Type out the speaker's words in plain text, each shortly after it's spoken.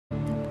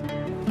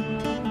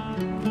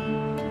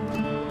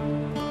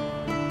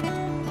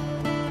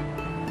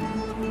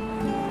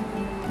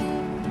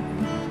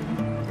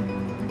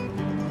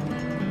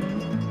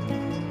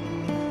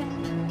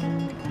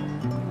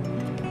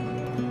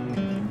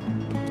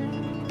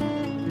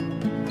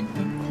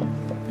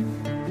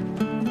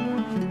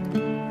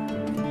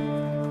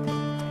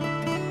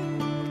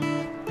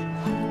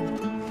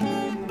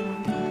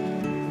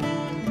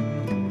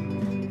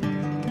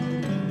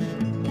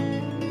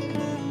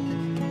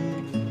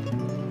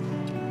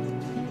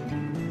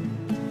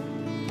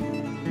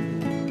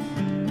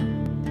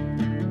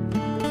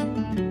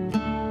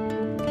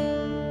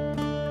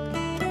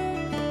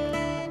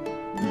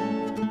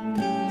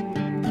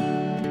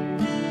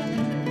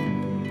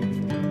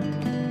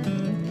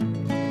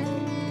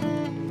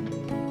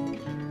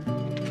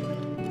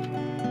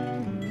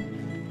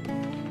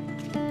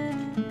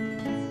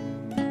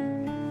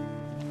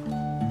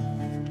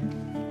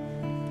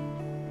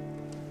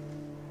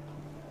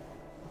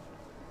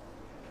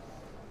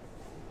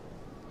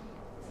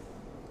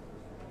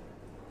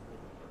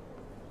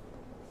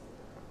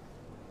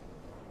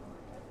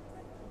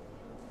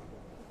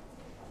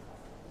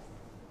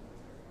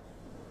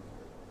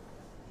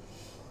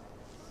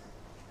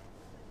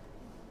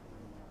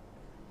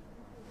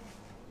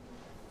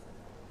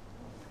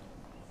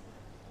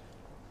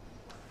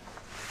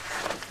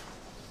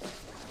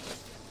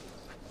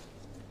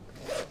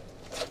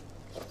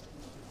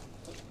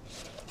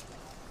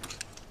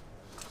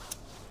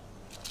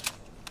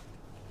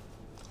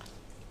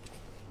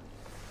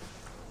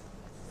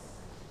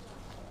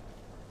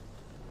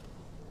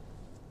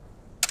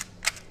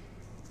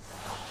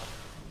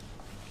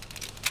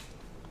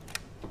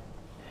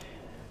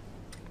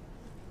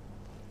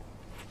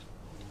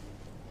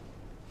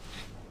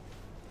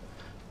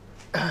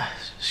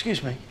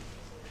Excuse me.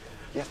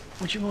 Yeah.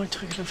 Would you mind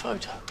taking a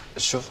photo?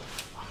 Sure.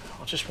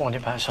 I'll just wind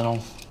it back. It's an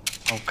old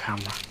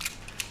camera.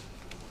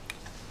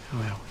 Here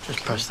we are. Just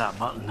press that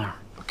button there.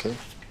 Okay.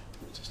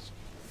 Just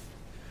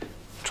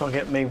try and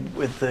get me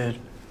with the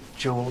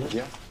jewel.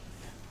 Yeah.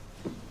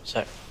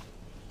 So.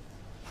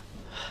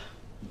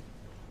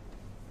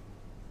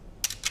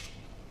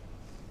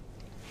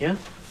 Yeah?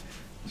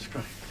 That's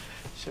great.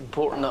 It's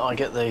important that I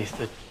get the...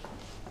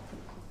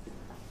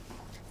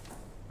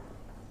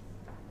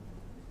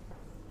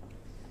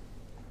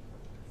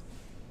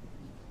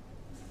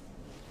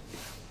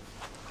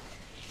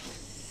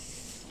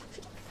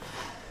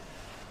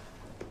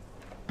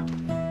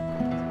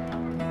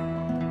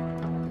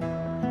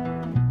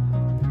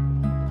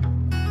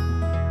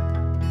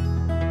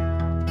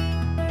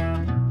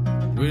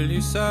 Will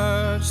you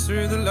search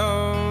through the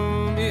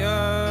lonely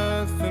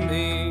earth for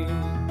me?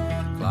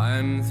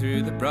 Climb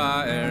through the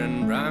briar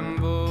and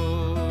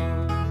bramble.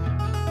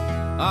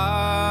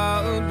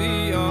 I'll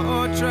be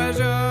your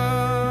treasure.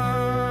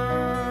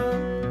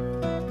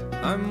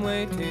 I'm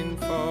waiting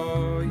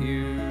for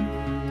you.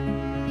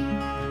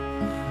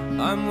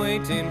 I'm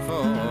waiting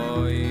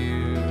for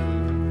you.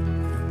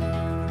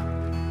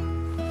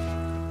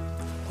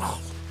 Oh,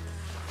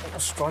 little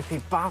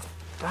stripy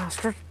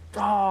bastard.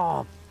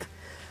 Oh,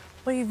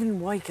 why even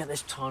wake at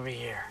this time of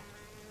year?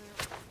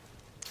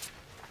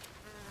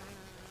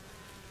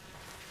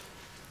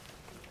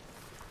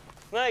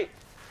 Mate.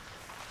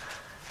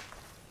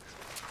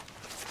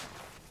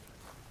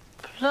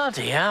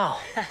 Bloody hell.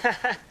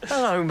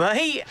 Hello,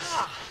 mate.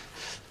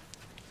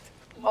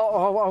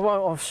 Oh, I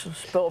won't. I've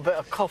spilt a bit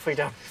of coffee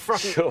down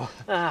front. Sure.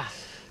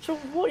 So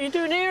what are you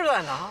doing here,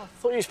 then? I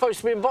thought you were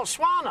supposed to be in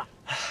Botswana.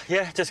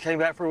 Yeah, just came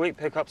back for a week,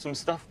 pick up some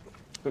stuff.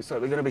 Looks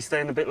like we're going to be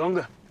staying a bit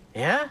longer.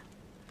 Yeah?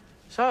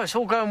 So it's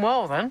all going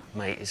well, then?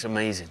 Mate, it's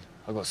amazing.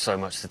 I've got so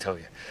much to tell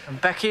you.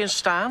 And Becky and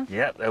Stan?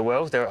 Yep, they're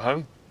well. They're at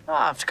home. Oh,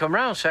 I have to come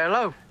round, say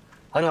hello.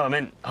 I know, I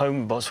meant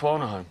home,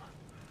 Botswana home.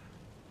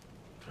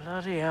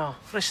 Bloody hell.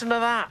 Listen to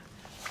that.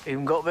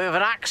 Even got a bit of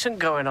an accent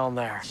going on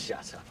there.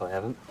 Shut up, I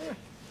haven't.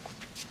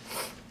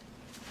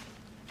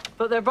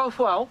 But they're both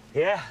well?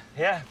 Yeah,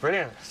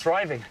 brilliant.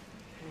 Thriving.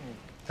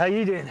 How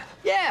you doing?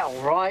 Yeah,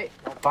 all right.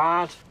 Not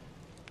bad.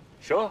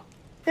 Sure?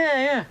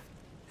 Yeah.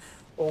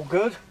 All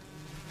good.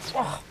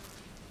 Oh.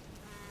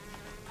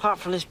 Apart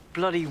from this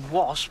bloody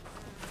wasp.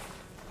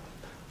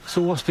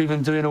 So what's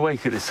been doing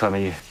awake at this time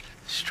of year?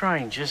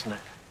 Strange, isn't it?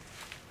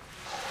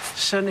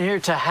 Sent here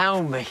to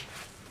hound me.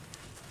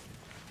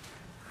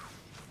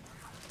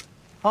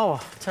 Oh,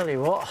 I'll tell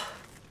you what.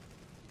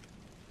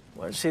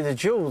 Won't see the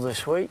jewel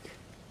this week.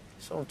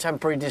 It's on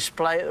temporary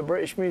display at the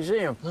British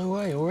Museum. No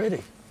way,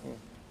 already?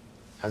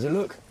 How's it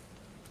look?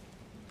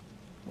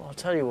 Well, I'll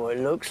tell you what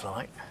it looks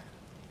like.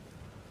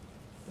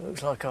 It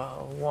looks like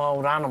a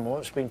wild animal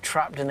that's been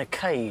trapped in a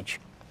cage.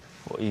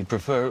 What, you'd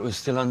prefer it was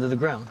still under the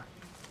ground?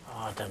 Oh,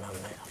 I don't know,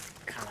 mate. I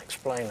can't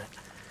explain it.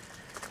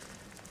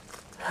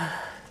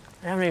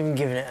 They haven't even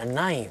given it a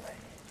name.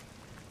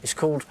 It's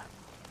called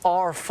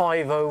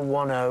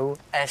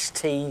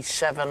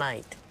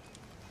R5010ST78.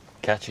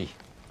 Catchy.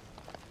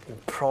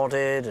 Been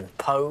prodded and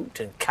poked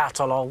and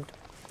catalogued.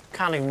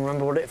 Can't even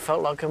remember what it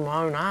felt like in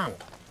my own hand.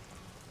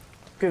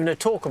 Giving a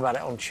talk about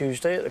it on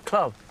Tuesday at the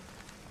club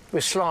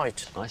with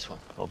slides. Nice one.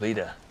 I'll be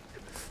there.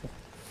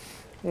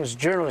 There's a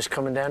journalist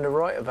coming down to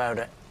write about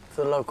it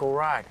for the local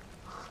rag.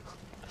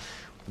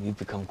 You've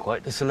become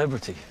quite the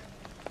celebrity.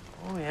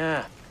 Oh,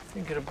 yeah.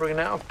 Thinking of bringing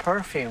out a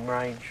perfume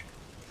range.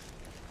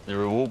 The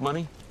reward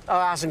money? Oh,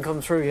 it hasn't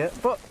come through yet,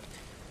 but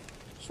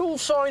it's all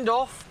signed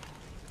off.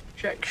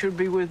 Check should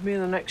be with me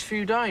in the next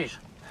few days.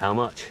 How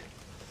much?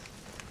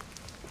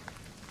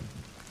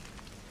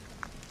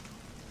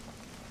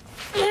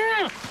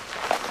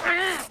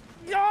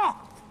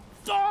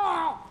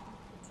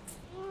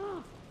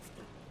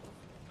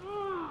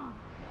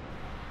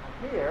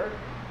 Here,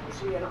 you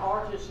see an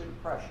artist's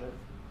impression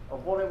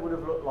of what it would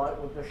have looked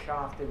like with the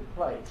shaft in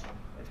place.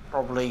 It's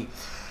probably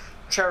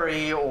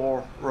cherry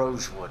or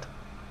rosewood.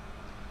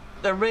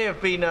 There may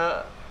have been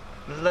a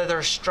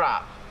leather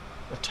strap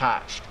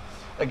attached.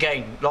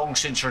 Again, long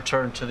since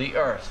returned to the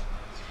earth.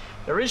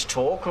 There is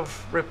talk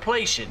of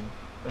replacing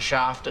the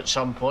shaft at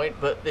some point,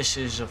 but this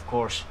is, of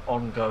course,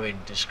 ongoing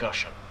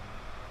discussion.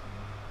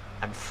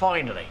 And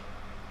finally,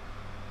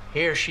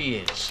 here she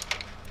is,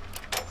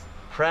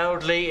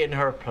 proudly in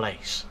her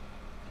place.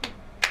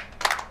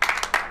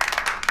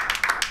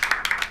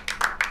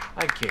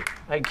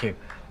 Thank you.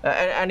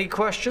 Any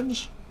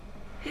questions?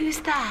 Who's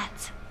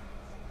that?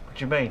 What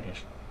do you mean?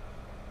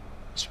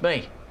 It's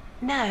me.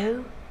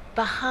 No,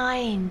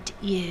 behind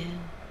you.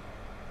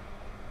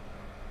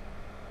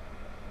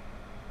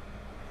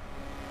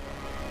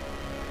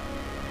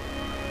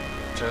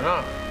 Turn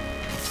on.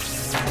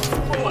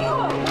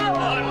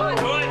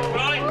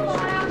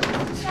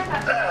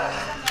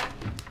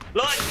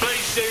 Lights,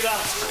 please, Sheila.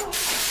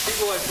 Keep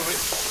away from it.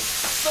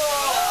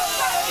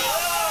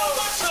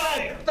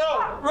 No,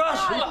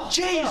 Russell,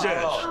 Jesus!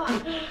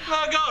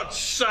 For God's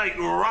sake,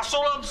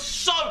 Russell, I'm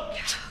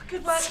soaked.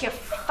 Good work, you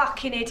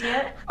fucking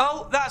idiot.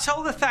 Oh, that's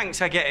all the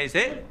thanks I get, is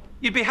it?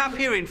 You'd be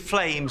happier in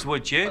flames,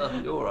 would you?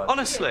 You're all right.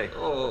 Honestly.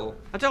 Oh.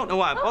 I don't know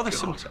why I bother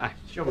sometimes.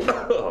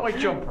 My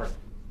jumper.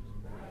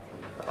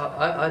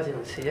 I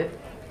didn't see it.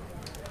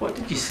 What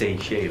did you see,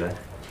 Sheila?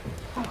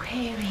 Oh,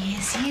 here he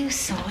is. You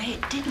saw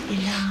it, didn't you,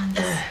 Lance?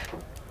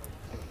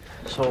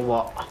 So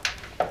what?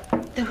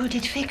 The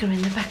hooded figure in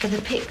the back of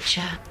the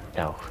picture.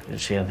 No,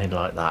 didn't see anything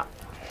like that.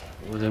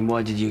 Well, then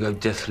why did you go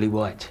deathly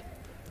white?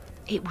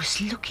 It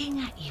was looking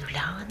at you,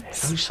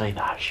 Lance. Don't say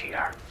that,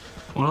 Sheila.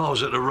 Well, I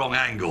was at the wrong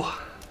angle.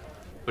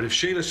 But if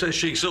Sheila says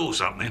she saw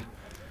something,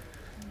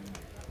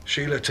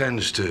 Sheila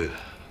tends to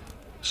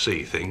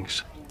see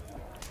things.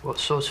 What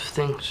sorts of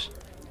things?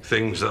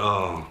 Things that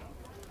are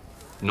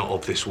not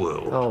of this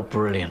world. Oh,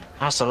 brilliant.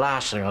 That's the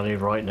last thing I need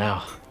right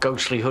now.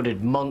 Ghostly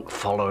hooded monk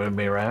following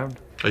me around.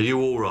 Are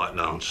you all right,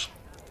 Lance?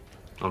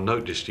 I've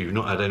noticed you've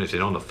not had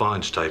anything on the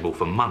finds table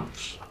for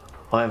months.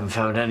 I haven't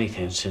found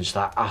anything since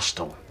that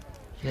Aston.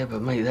 Yeah,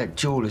 but mate, that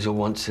jewel is a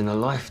once in a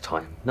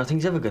lifetime.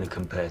 Nothing's ever going to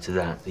compare to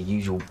that. The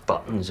usual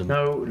buttons and...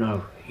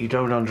 No, you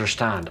don't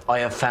understand. I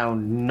have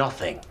found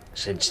nothing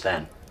since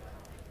then.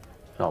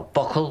 Not a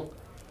buckle,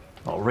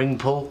 not a ring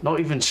pull, not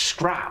even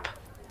scrap.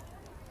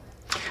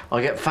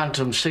 I get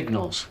phantom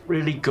signals,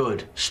 really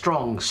good,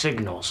 strong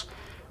signals.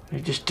 They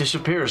just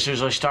disappear as soon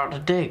as I start to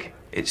dig.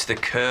 It's the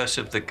curse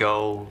of the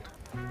gold.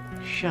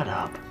 Shut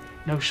up.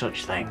 No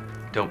such thing.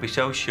 Don't be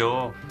so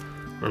sure.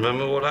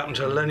 Remember what happened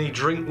to Lenny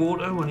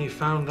Drinkwater when he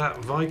found that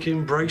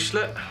Viking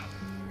bracelet?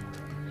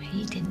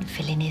 He didn't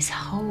fill in his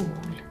hole.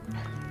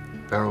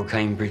 Beryl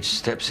Cambridge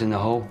steps in the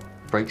hole,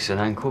 breaks an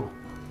ankle.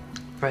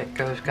 Brett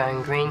goes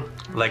gangrene.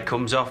 Leg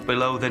comes off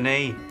below the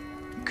knee.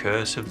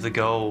 Curse of the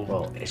gold.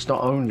 Well, it's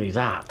not only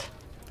that.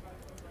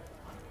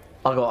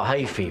 I got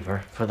hay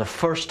fever for the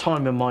first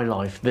time in my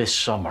life this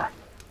summer.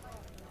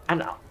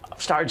 And I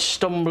started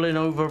stumbling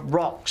over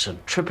rocks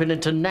and tripping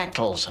into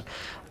nettles. And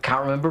I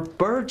can't remember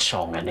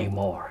birdsong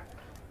anymore.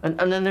 And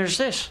then there's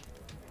this,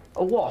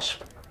 a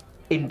wasp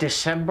in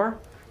December.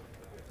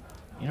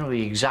 You know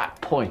the exact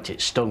point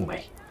it stung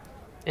me?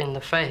 In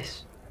the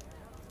face.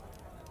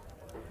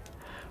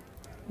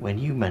 When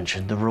you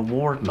mentioned the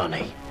reward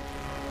money.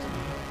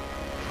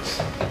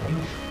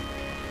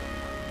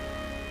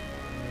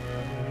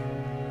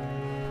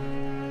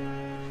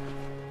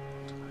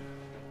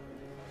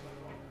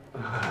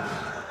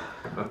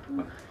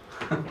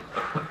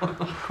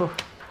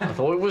 I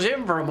thought it was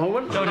him for a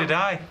moment. So did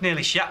I.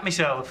 Nearly shat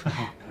myself.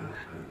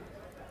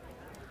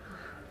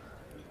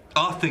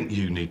 I think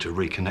you need to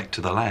reconnect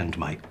to the land,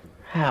 mate.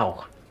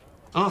 How?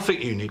 I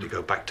think you need to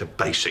go back to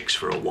basics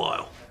for a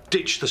while.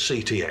 Ditch the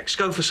CTX,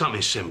 go for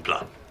something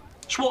simpler.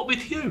 Swap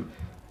with you.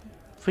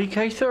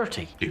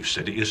 VK30? You've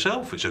said it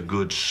yourself, it's a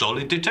good,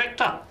 solid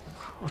detector.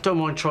 I don't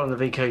mind trying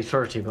the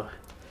VK30, but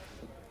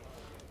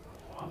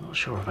I'm not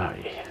sure about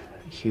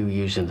you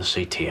using the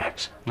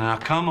CTX. Now,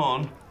 come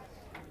on.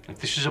 If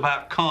this is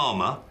about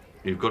karma,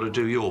 you've got to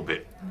do your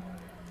bit.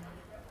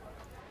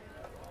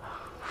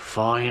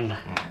 Fine.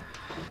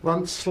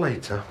 Lance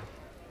Slater.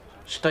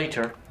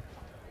 Stater.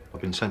 I've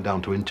been sent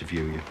down to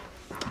interview you.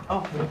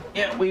 Oh,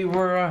 yeah, we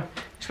were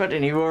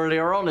expecting you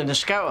earlier on in the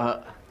scout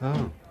hut.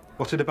 Oh,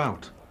 what's it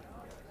about?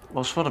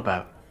 What's what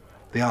about?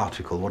 The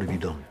article, what have you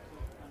done?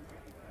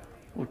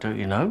 Well, don't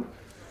you know?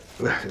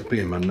 It'll be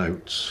in my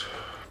notes.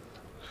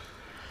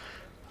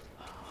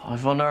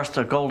 I've unearthed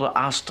a gold at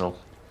Astle.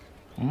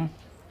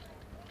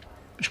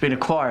 It's been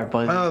acquired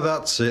by the... Oh,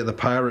 that's it, the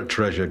pirate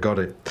treasure, got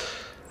it.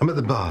 I'm at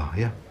the bar,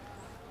 yeah?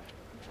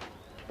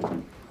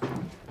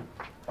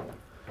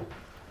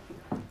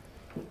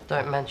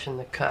 Don't mention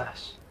the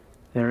curse.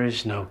 There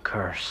is no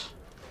curse.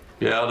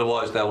 Yeah,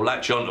 otherwise they'll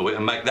latch onto it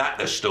and make that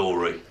the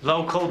story.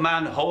 Local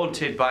man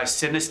haunted by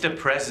sinister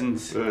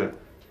presence.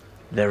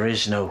 There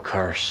is no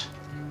curse.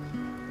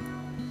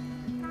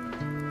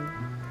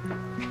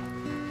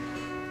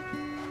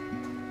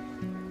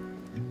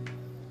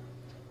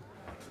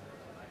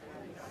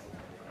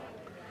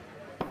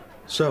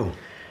 So,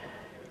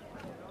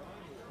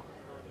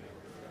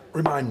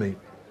 remind me,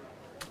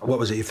 what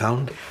was it you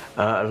found?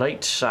 A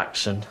late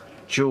Saxon,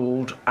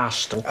 jewelled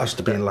Astle. Has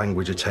to be in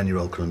language a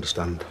 10-year-old can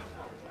understand.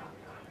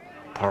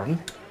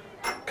 Pardon?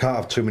 Can't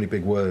have too many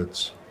big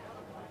words.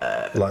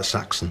 Like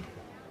Saxon.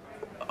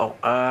 Oh,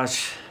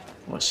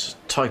 what's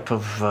the type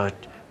of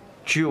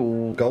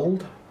jewel?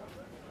 Gold?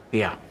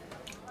 Yeah.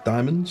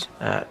 Diamonds?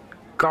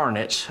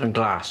 Garnets and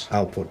glass.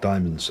 I'll put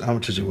diamonds. How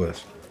much is it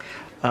worth?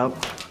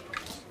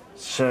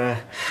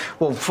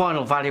 Well,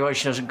 final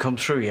valuation hasn't come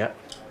through yet.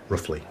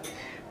 Roughly.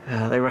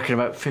 They reckon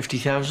about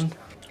 50,000.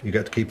 You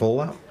get to keep all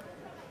that?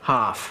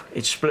 Half.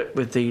 It's split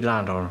with the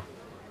landowner.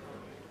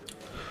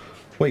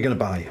 What are you going to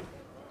buy?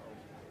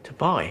 To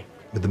buy?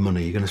 With the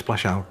money, you're going to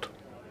splash out?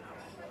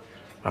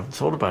 I haven't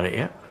thought about it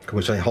yet. Can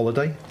we say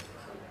holiday?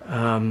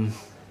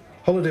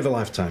 Holiday of a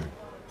lifetime.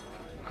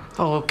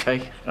 Oh,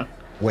 okay.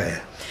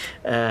 Where?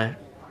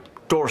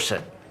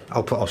 Dorset.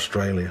 I'll put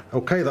Australia.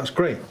 Okay, that's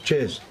great.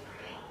 Cheers.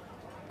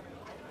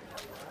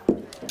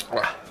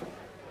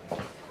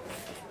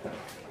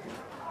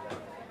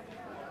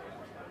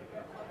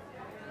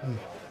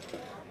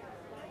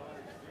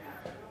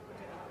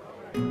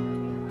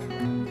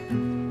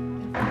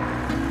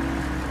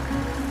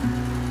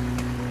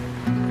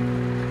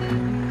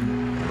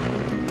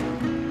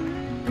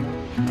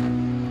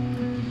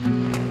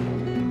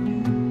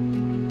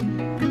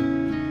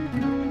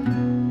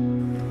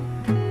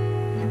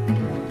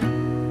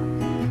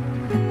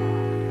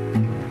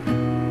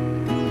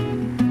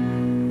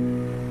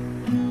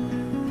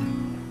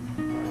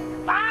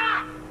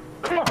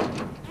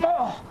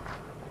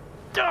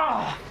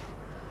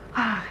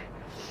 Oh.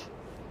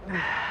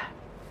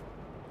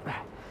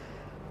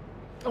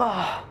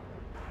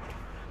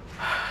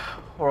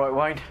 All right,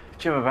 Wayne.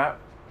 Jim about.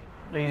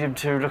 Need him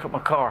to look at my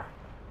car.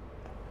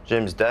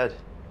 Jim's dead.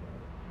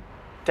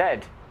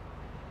 Dead?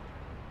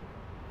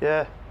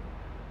 Yeah.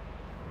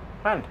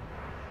 When? A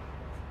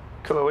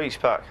couple of weeks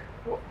back.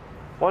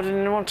 Why didn't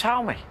anyone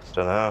tell me?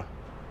 Don't know.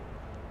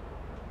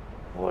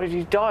 What did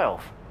he die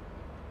of?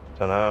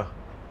 Don't know.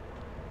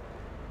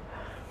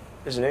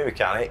 There's a new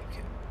mechanic,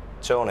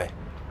 Tony.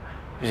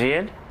 Is he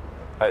in?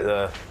 Out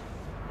there.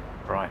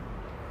 Right.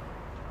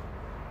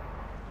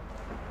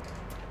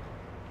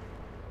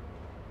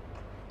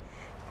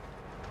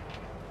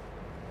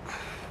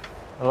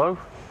 Hello?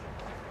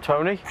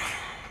 Tony?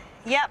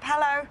 Yep,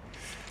 hello.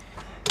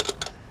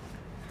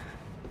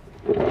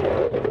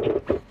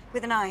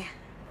 With an I.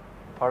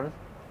 Pardon?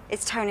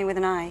 It's Tony with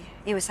an I.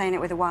 You were saying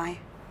it with a Y.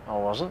 I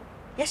wasn't.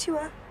 Yes, you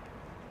were.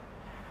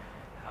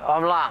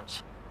 I'm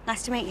Lance.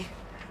 Nice to meet you.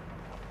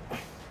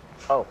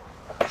 Oh.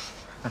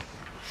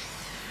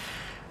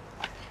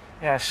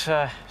 Yes,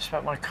 it's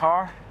about my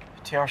car,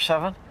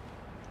 TR7.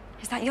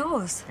 Is that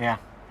yours? Yeah.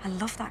 I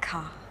love that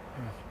car.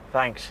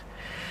 Thanks.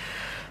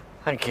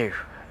 Thank you.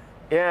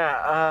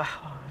 Yeah,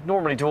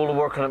 normally do all the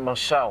work on it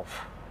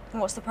myself. And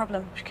what's the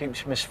problem? She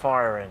keeps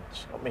misfiring.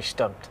 It's got me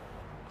stumped.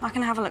 I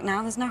can have a look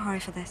now. There's no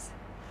hurry for this.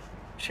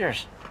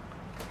 Cheers.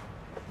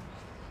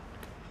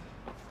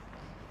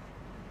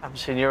 Haven't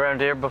seen you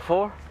around here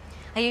before?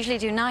 I usually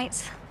do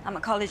nights. I'm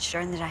at college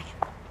during the day.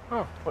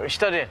 Oh, what are you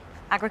studying?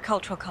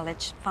 Agricultural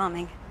college,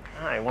 farming.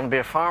 I want to be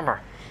a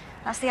farmer.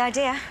 That's the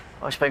idea.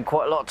 I spend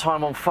quite a lot of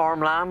time on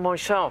farmland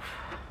myself.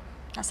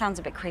 That sounds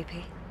a bit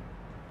creepy.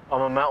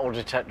 I'm a metal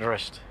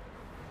detectorist.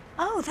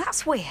 Oh,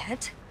 that's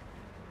weird.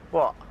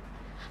 What?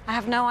 I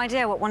have no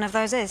idea what one of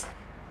those is.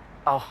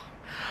 Oh,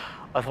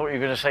 I thought you were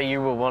going to say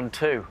you were one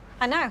too.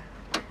 I know.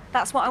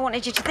 That's what I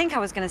wanted you to think I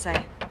was going to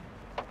say.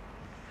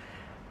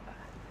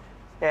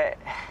 Yeah, it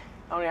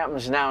only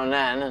happens now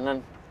and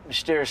then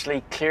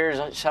mysteriously clears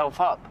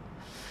itself up.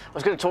 I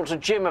was going to talk to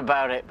Jim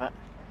about it, but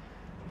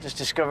just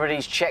discovered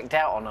he's checked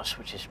out on us,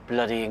 which is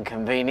bloody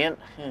inconvenient.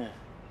 Yeah.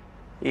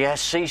 He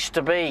has ceased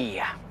to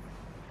be.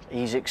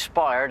 He's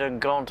expired and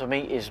gone to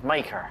meet his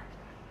maker.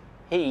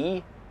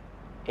 He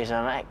is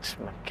an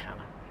ex-mechanic.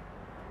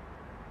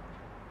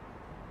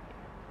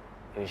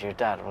 He was your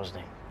dad, wasn't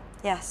he?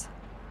 Yes.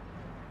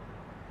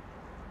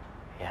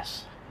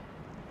 Yes.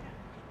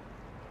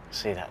 I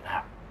see that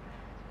now.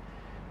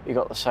 You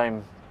got the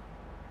same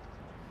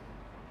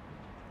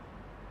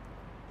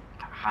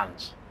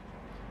hands.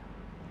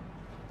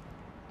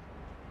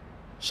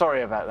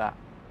 Sorry about that.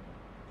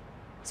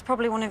 It's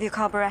probably one of your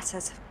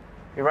carburetors.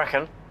 You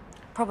reckon?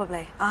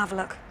 Probably. I'll have a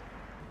look.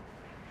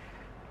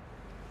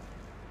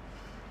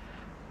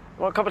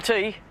 Want a cup of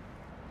tea?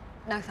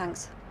 No,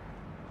 thanks.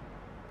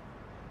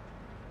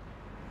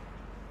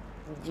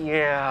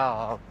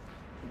 Yeah.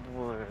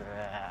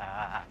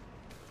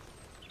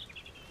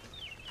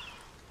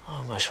 I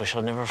almost wish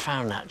I'd never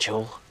found that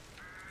jewel.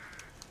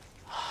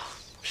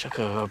 Wish I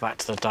could go back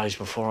to the days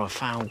before I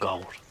found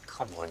gold.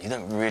 Come on, you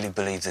don't really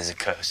believe there's a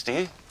curse, do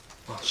you?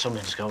 Well,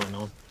 something's going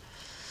on.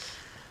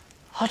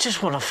 I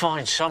just want to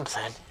find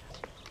something.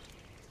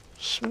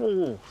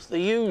 Small, the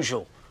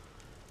usual.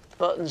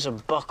 Buttons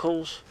and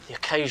buckles, the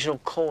occasional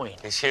coin.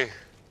 It's you.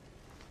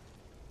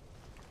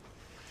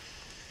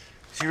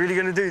 So you really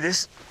going to do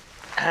this?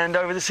 Hand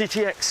over the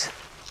CTX?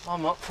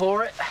 I'm up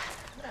for it.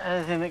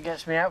 Anything that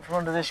gets me out from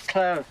under this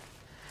cloud.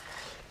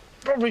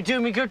 Probably do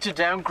me good to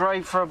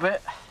downgrade for a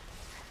bit.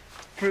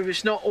 Prove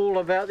it's not all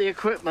about the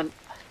equipment.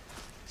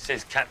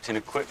 Says Captain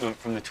Equipment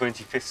from the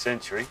 25th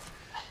century.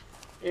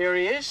 Here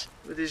he is,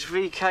 with his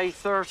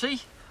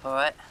VK30. All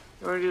right.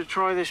 You ready to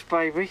try this,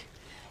 baby?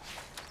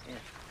 Yeah.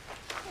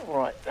 All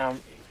right,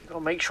 you've got to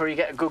make sure you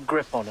get a good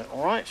grip on it,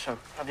 all right? So,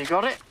 have you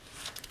got it?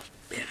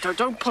 Yeah.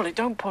 Don't pull it,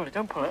 don't pull it,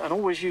 don't pull it. And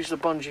always use the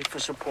bungee for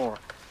support,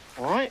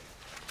 all right?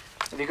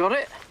 Have you got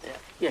it? Yeah.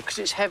 Yeah, because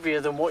it's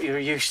heavier than what you're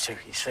used to,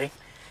 you see.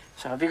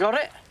 So, have you got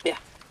it? Yeah.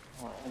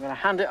 All right, I'm going to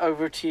hand it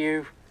over to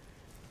you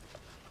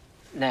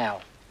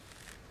now.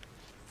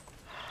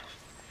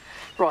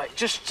 Right,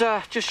 just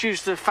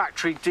use the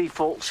factory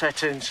default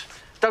settings.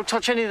 Don't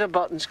touch any of the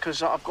buttons,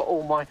 because I've got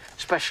all my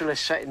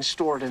specialist settings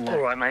stored in there.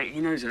 All right, mate.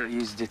 He knows how to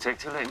use a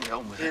detector. Let him get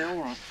on with it. Yeah,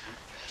 all right.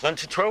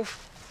 Lunch at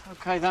 12?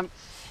 OK, then.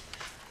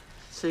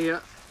 See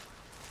ya.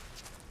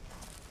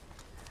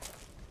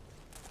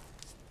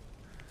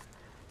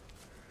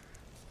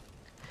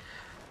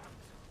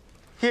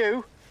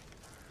 Hugh,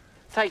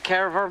 take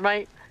care of her,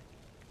 mate.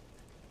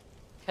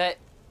 Okay.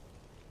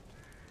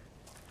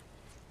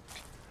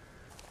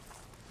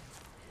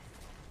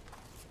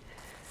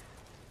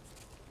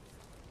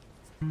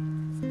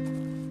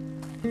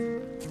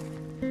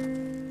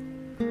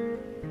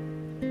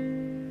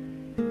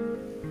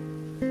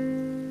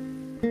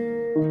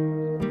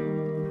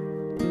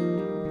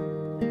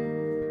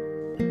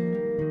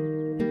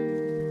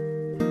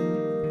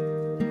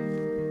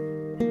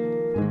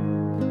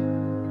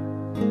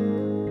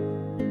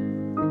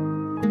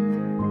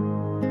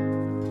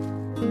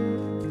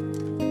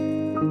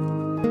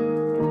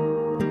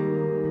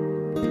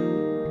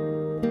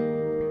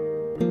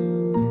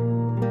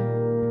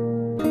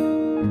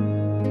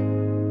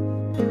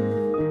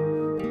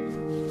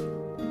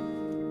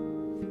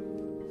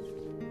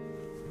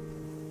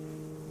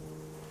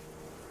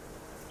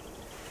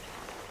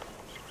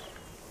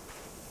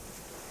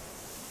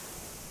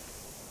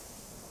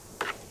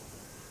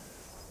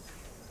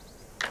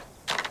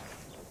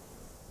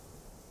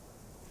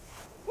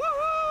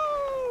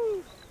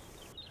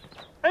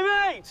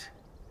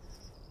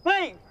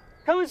 Mate,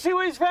 come and see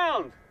what he's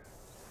found.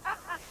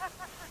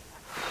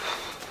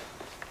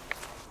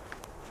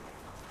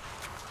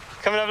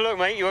 Come and have a look,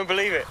 mate. You won't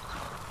believe it.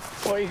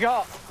 What you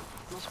got?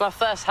 It's my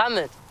first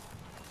hammered.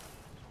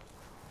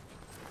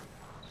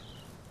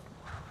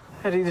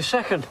 Eddie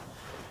II.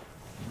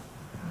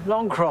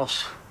 Long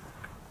cross.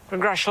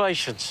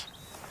 Congratulations.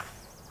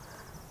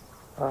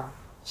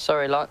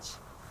 Sorry, Lance.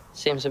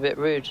 Seems a bit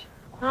rude.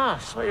 Ah,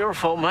 it's not your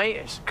fault, mate.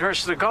 It's the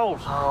curse of the gold.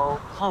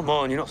 Oh, come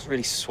on. You're not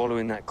really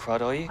swallowing that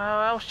crud, are you?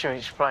 How else do you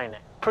explain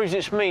it? Proves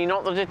it's me,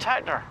 not the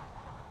detector.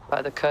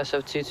 Like the curse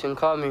of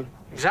Tutankhamun.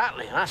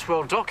 Exactly. That's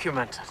well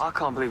documented. I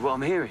can't believe what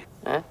I'm hearing.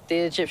 The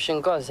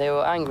Egyptian gods, they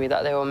were angry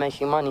that they were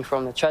making money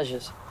from the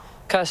treasures.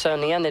 Curse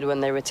only ended when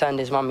they returned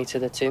his mummy to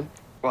the tomb.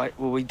 Right,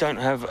 well, we don't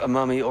have a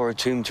mummy or a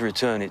tomb to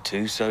return it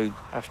to, so...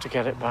 Have to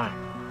get it back.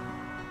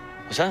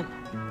 What's that?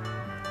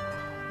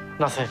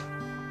 Nothing.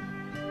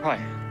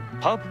 Right.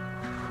 Pub?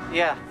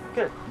 Yeah.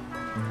 Good.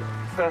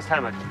 First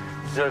hammered.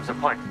 Deserves a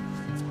pint.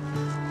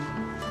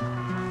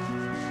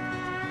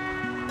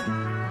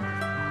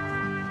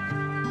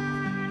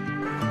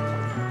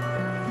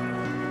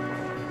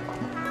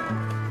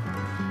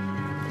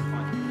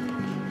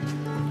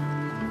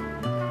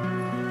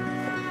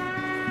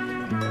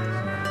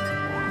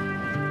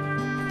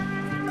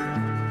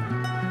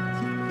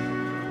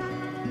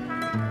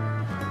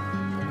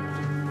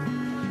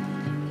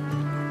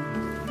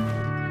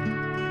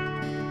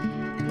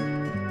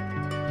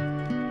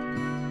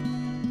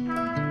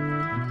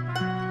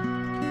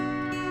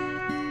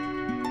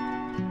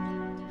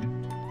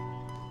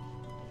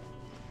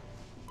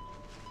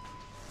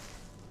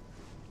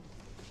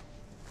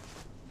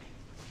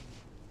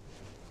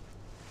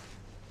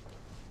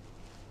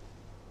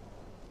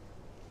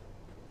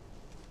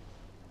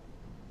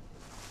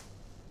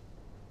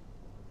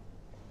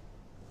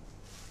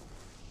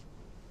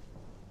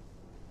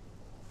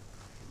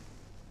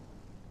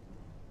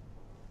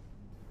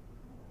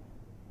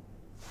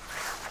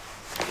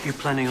 You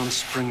planning on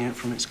springing it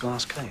from its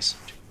glass case?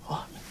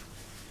 What?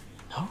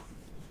 No.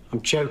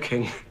 I'm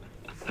joking.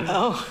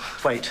 Oh.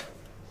 Wait.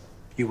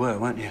 You were,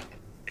 weren't you?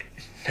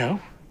 No.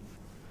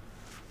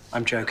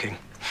 I'm joking.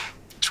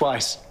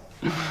 Twice.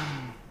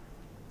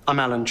 I'm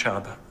Alan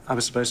Chubb. I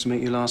was supposed to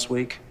meet you last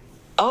week.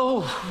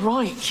 Oh,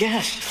 right,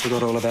 yes.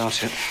 Forgot all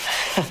about it.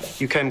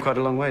 You came quite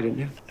a long way, didn't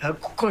you?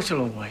 Quite a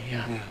long way,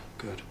 yeah. Yeah,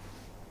 good.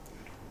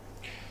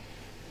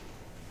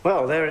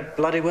 Well, there it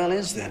bloody well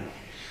is, then.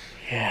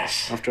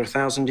 Yes. After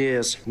 1,000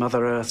 years,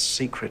 Mother Earth's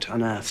secret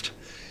unearthed.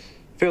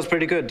 Feels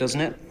pretty good, doesn't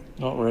it?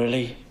 Not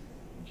really.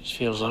 Just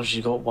feels like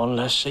she's got one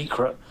less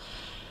secret.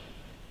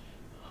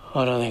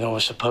 I don't think I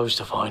was supposed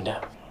to find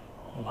it.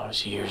 All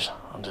those years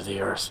under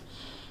the earth.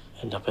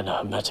 End up in a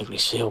hermetically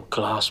sealed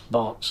glass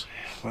box.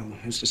 Well,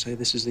 who's to say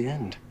this is the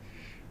end?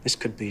 This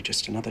could be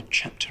just another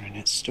chapter in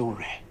its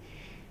story.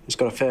 It's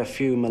got a fair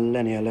few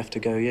millennia left to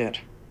go yet.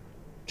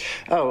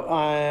 Oh,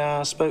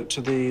 I spoke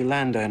to the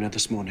landowner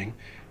this morning.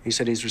 He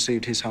said he's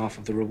received his half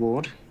of the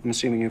reward. I'm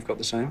assuming you've got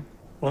the same?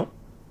 What?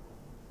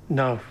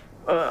 No.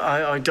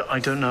 I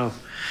don't know.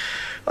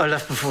 I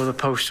left before the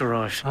post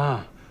arrived.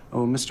 Ah.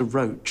 Oh, Mr.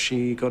 Roach,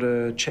 he got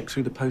a check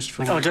through the post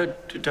for... Oh,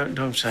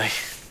 don't say.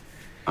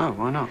 Oh,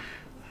 why not?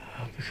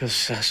 Because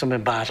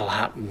something bad will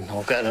happen.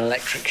 I'll get an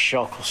electric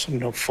shock or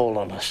something will fall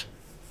on us.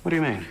 What do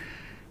you mean?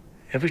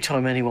 Every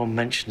time anyone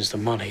mentions the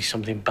money,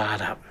 something bad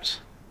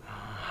happens.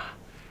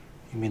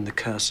 You mean the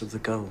curse of the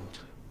gold?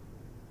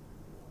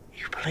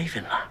 You believe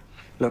in that?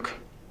 Look,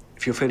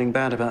 if you're feeling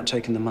bad about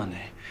taking the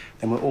money,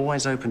 then we're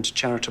always open to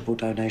charitable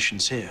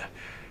donations here.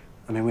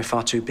 I mean, we're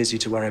far too busy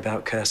to worry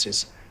about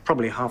curses.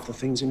 Probably half the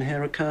things in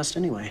here are cursed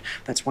anyway.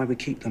 That's why we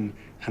keep them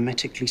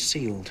hermetically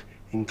sealed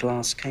in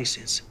glass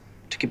cases,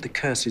 to keep the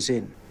curses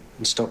in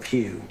and stop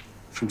you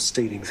from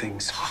stealing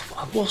things. Oh,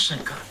 I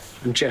wasn't.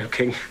 I'm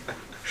joking.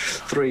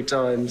 3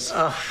 times.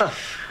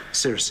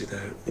 Seriously,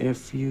 though,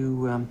 if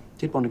you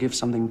did want to give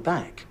something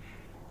back...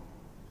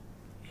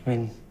 You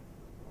mean...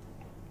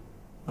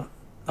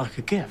 like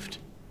a gift?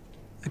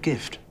 A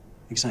gift,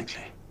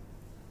 exactly.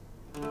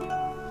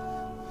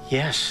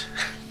 Yes.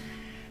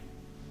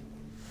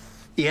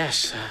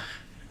 Yes.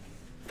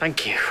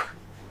 Thank you.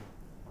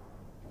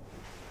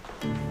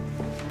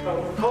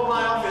 Call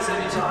my office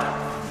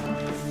anytime.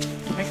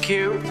 Thank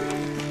you.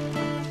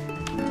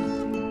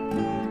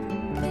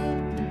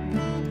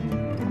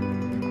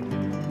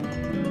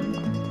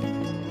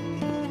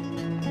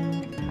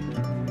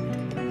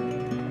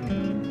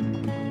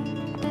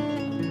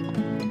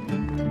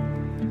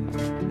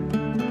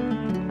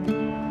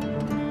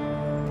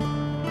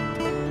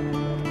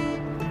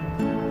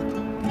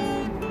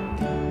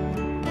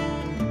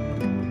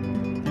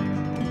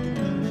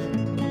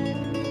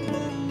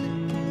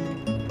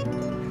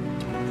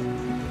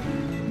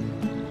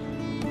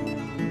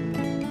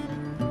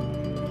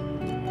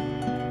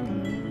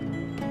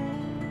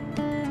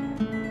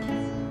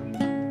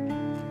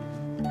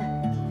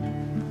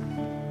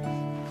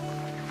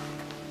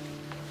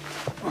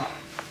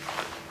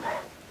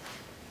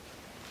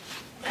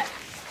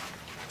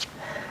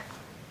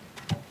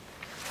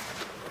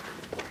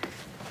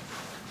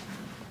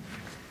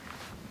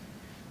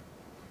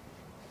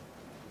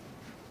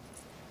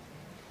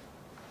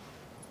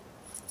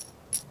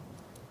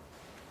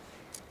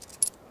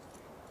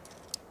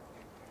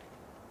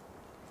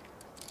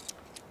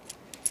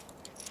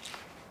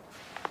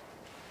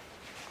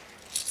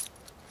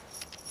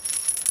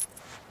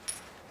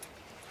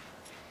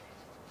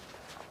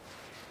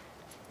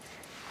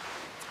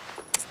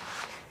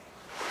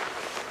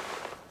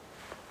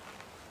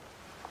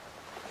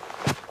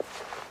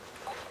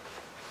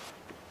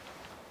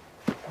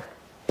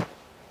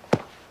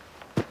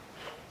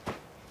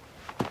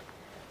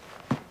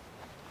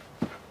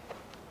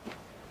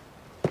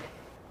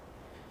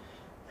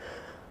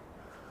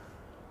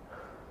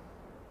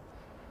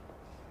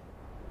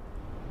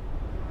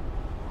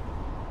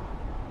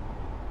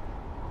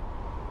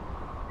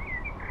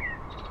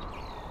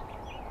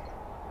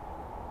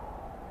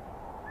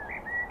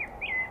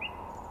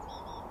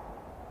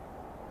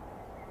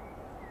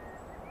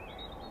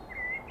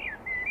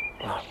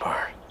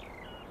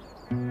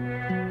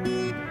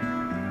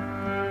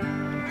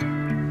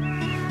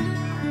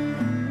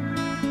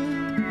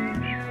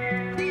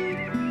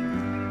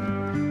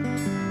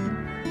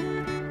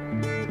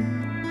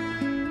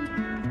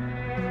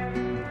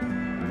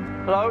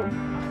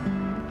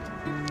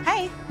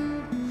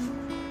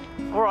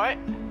 All right.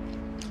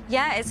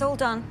 Yeah, it's all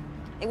done.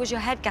 It was your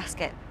head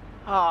gasket.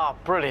 Ah,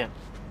 brilliant.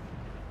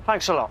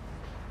 Thanks a lot.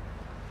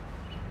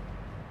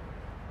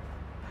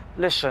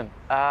 Listen,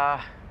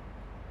 about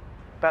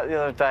the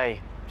other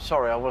day,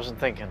 sorry, I wasn't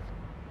thinking.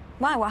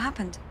 Why? What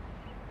happened?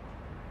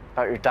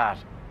 About your dad.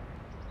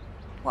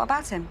 What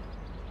about him?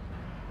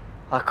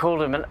 I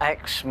called him an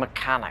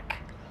ex-mechanic.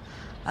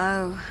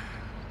 Oh,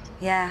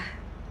 yeah.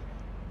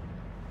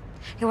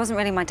 He wasn't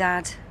really my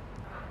dad.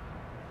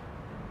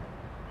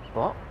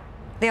 What?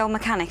 The old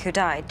mechanic who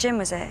died. Jim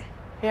was it?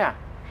 Yeah.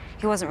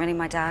 He wasn't really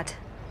my dad.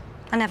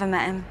 I never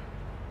met him.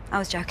 I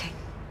was joking.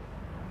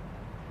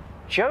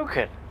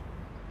 Joking?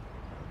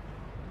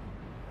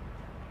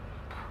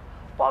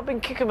 Well, I've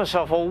been kicking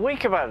myself all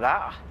week about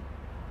that.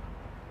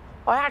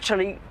 I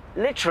actually,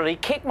 literally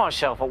kicked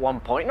myself at one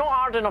point. Not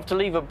hard enough to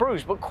leave a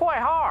bruise, but quite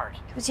hard.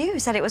 It was you who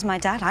said it was my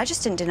dad. I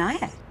just didn't deny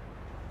it.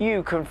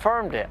 You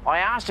confirmed it. I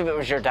asked if it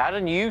was your dad,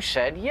 and you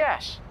said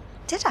yes.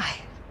 Did I?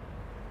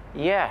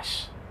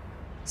 Yes.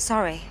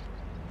 Sorry.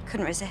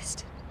 Couldn't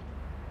resist.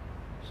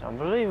 It's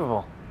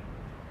unbelievable.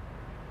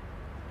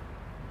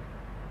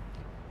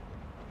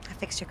 I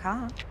fixed your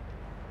car.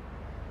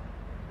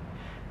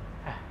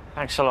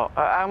 Thanks a lot.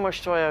 How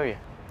much do I owe you?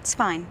 It's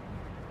fine.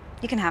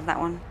 You can have that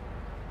one.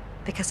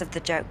 Because of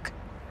the joke.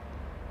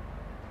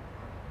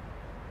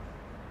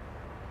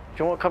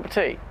 Do you want a cup of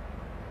tea?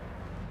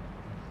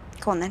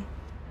 Go on, then.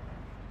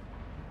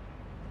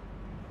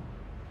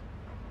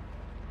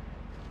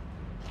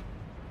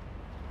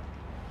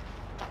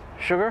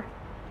 Sugar?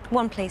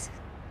 One, please.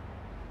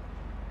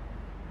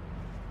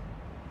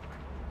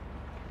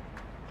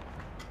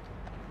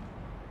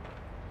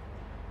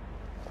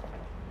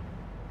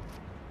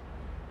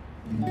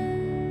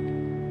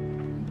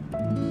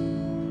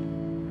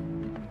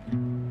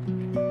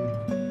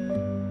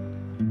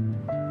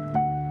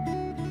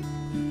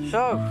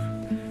 So,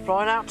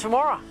 flying out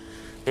tomorrow?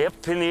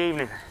 Yep, in the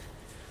evening.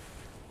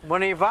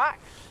 When are you back?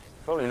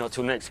 Probably not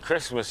till next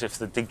Christmas if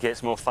the dig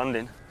gets more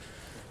funding.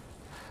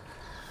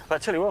 But I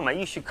tell you what, mate,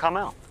 you should come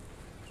out.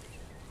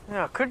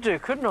 Yeah, I could do,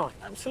 couldn't I?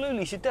 Absolutely,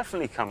 you should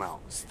definitely come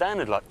out. Stan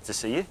would like to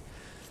see you.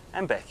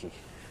 And Becky.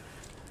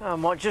 I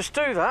might just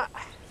do that.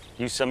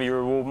 Use some of your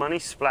reward money,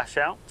 splash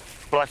out,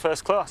 fly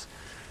first class.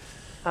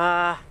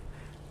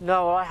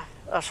 No,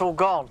 that's all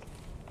gone.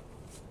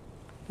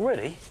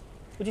 Really?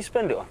 What'd you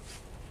spend it on?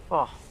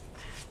 Well,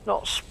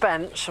 not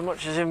spent so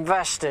much as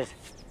invested.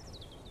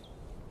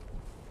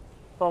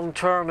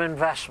 Long-term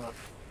investment.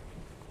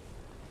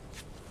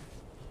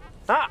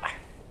 Ah,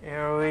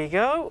 here we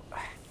go.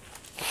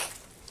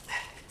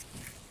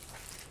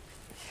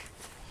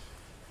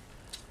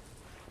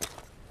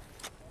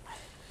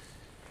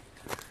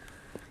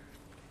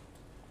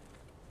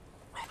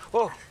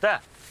 Oh, there.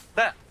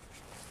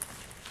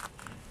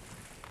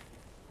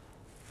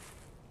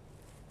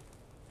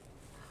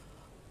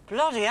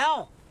 Bloody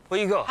hell. What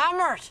you got?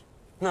 Hammered.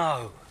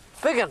 No.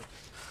 Big un.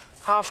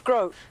 Half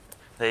groat.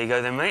 There you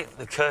go then, mate.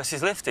 The curse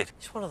is lifted.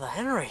 It's one of the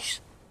Henrys.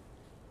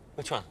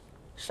 Which one?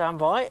 Stand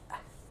by.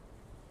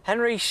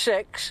 Henry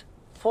VI,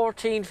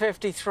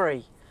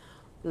 1453.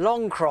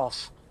 Long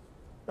cross.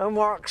 No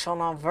marks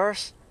on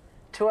obverse.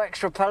 2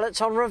 extra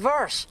pellets on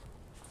reverse.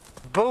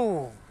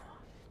 Boom.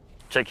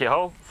 Check your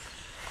hole.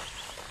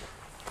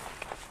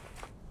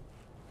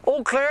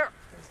 All clear.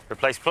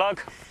 Replace plug.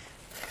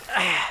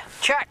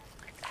 Check.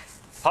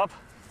 Pub.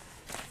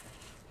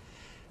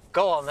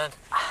 Go on then.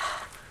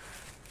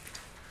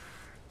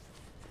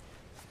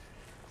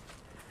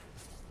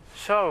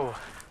 So,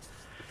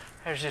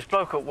 there's this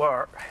bloke at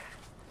work.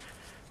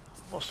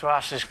 Wants to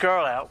ask this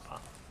girl out.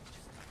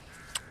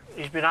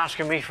 He's been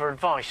asking me for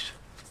advice.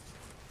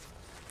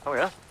 Oh,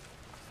 yeah?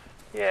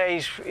 Yeah,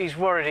 he's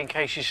worried in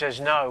case she says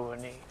no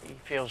and he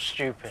feels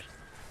stupid.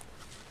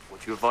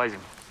 What'd you advise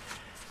him?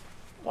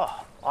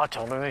 Well, I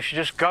told him he should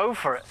just go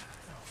for it.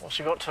 What's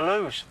he got to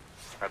lose?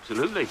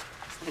 Absolutely.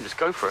 Yeah, just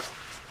go for it.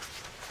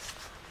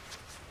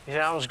 You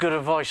think that was good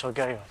advice I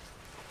gave her?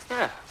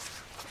 Yeah.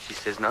 If she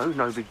says no,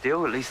 no big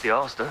deal. At least he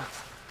asked her.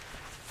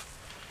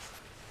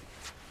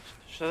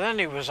 So then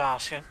he was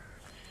asking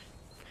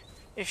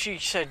if she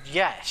said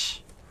yes,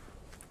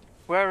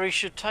 where he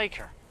should take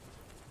her.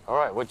 All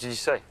right, what did you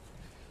say?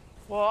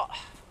 Well,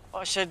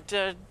 I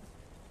said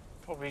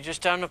probably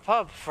just down the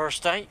pub,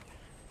 first date.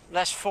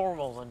 Less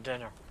formal than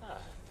dinner. Ah,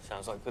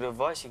 sounds like good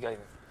advice you gave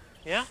him.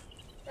 Yeah?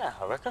 Yeah,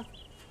 I reckon.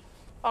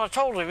 And I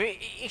told him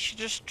he should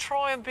just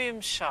try and be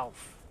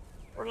himself.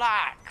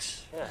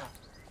 Relax. Yeah,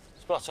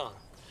 spot on.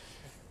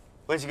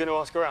 When's he going to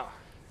ask her out?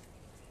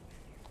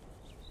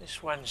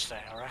 This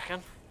Wednesday, I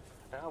reckon.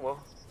 Yeah,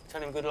 well,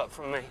 tell him good luck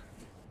from me.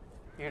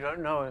 You don't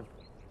know him.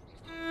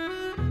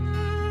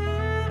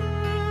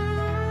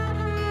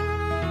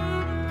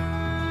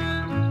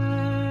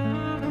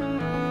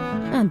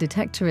 And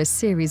Detectorists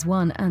Series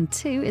 1 and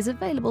 2 is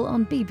available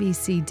on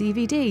BBC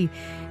DVD,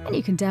 and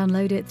you can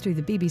download it through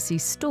the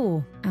BBC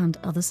Store and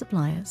other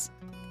suppliers.